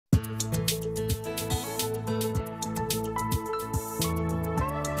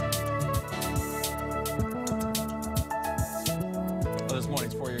This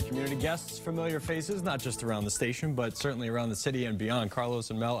morning's For Your Community guests, familiar faces, not just around the station, but certainly around the city and beyond. Carlos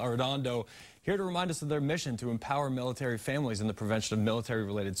and Mel Arredondo here to remind us of their mission to empower military families in the prevention of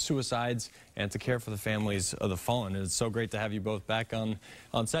military-related suicides and to care for the families of the fallen. And it's so great to have you both back on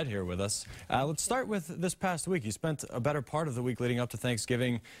set here with us. Let's start with this past week. You spent a better part of the week leading up to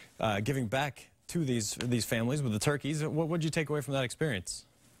Thanksgiving giving back to these families with the turkeys. What did you take away from that experience?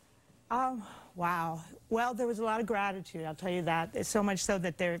 Wow. Well, there was a lot of gratitude, I'll tell you that. It's so much so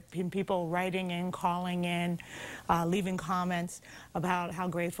that there have been people writing in, calling in, leaving comments about how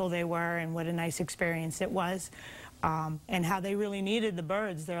grateful they were and what a nice experience it was, and how they really needed the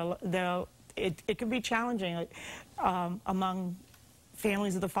birds. It can be challenging among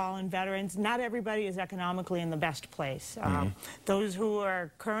families of the fallen veterans. Not everybody is economically in the best place. Those who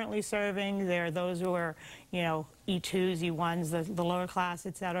are currently serving, there are those who are, you know, E2s, E1s, the lower class,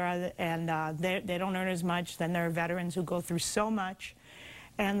 etc., and they don't earn as much. Then there are veterans who go through so much,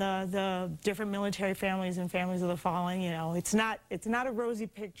 and the different military families and families of the fallen. You know, it's not a rosy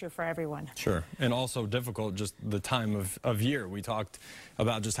picture for everyone. Sure, and also difficult just the time of year. We talked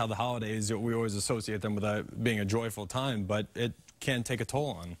about just how the holidays, we always associate them with being a joyful time, but it can take a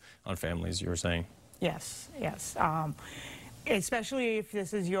toll on families, you were saying. Yes, yes. Especially if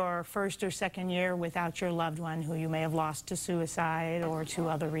this is your first or second year without your loved one who you may have lost to suicide or to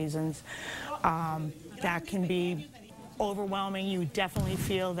other reasons. That can be overwhelming. You definitely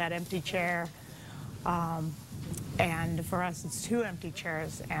feel that empty chair. And for us, it's 2 empty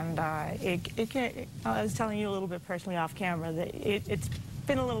chairs. And I was telling you a little bit personally off camera that it's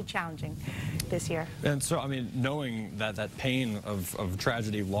been a little challenging this year. And so, I mean, knowing that pain of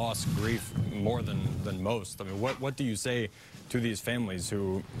tragedy, loss, grief, more than most, I mean, what do you say to these families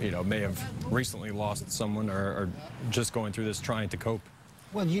who, you know, may have recently lost someone or just going through this trying to cope?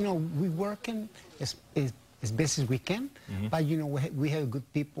 Well, you know, we're working as best as we can, but, you know, we have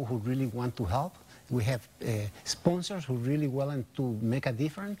good people who really want to help. We have sponsors who really willing to make a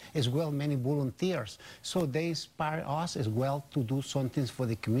difference, as well many volunteers. So they inspire us as well to do something for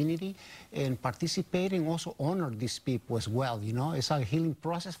the community and participate and also honor these people as well. You know, it's a healing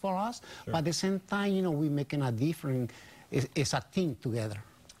process for us, but at the same time, you know, we're making a difference as a team together.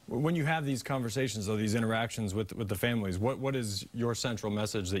 When you have these conversations, though, these interactions with the families, what is your central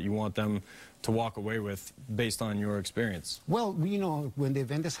message that you want them to walk away with based on your experience? Well, you know, when the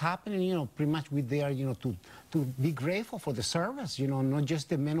event is happening, you know, pretty much we're there, you know, to be grateful for the service, you know, not just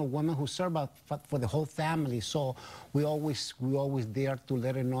the men or women who serve, but for the whole family. So we always there to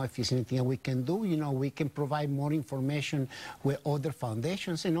let them know if there's anything we can do. You know, we can provide more information with other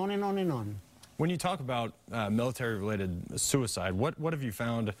foundations and on and on and on. When you talk about military-related suicide, what have you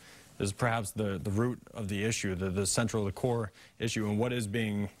found is perhaps the root of the issue, the central, the core issue, and what is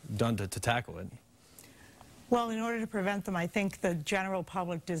being done to tackle it? Well, in order to prevent them, I think the general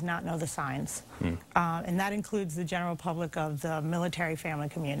public does not know the signs. And that includes the general public of the military family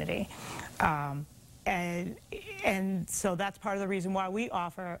community. And so that's part of the reason why we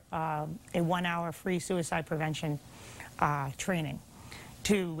offer a 1-hour free suicide prevention training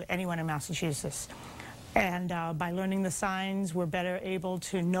to anyone in Massachusetts. And by learning the signs, we're better able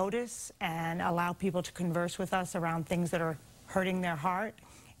to notice and allow people to converse with us around things that are hurting their heart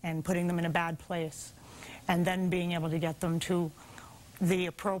and putting them in a bad place. And then being able to get them to the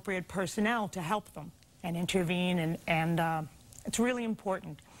appropriate personnel to help them and intervene. And it's really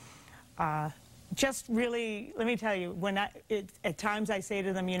important. Just really, let me tell you, at times I say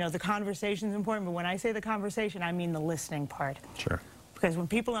to them, you know, the conversation's important, but when I say the conversation, I mean the listening part. Sure. Because when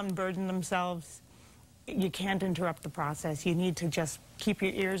people unburden themselves, you can't interrupt the process. You need to just keep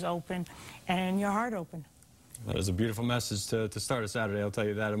your ears open and your heart open. That is a beautiful message to start a Saturday, I'll tell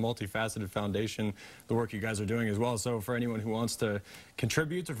you that. A multifaceted foundation, the work you guys are doing as well. So for anyone who wants to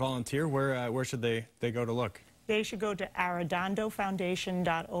contribute or volunteer, where should they go to look? They should go to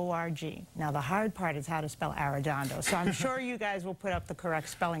arredondofoundation.org. Now, the hard part is how to spell Arredondo, so I'm sure you guys will put up the correct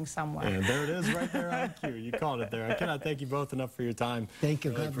spelling somewhere. And there it is right there on cue. You called it there. I cannot thank you both enough for your time. Thank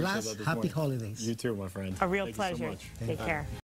you. God bless. Happy holidays. You too, my friend. A real Thank pleasure. you so much. Take care.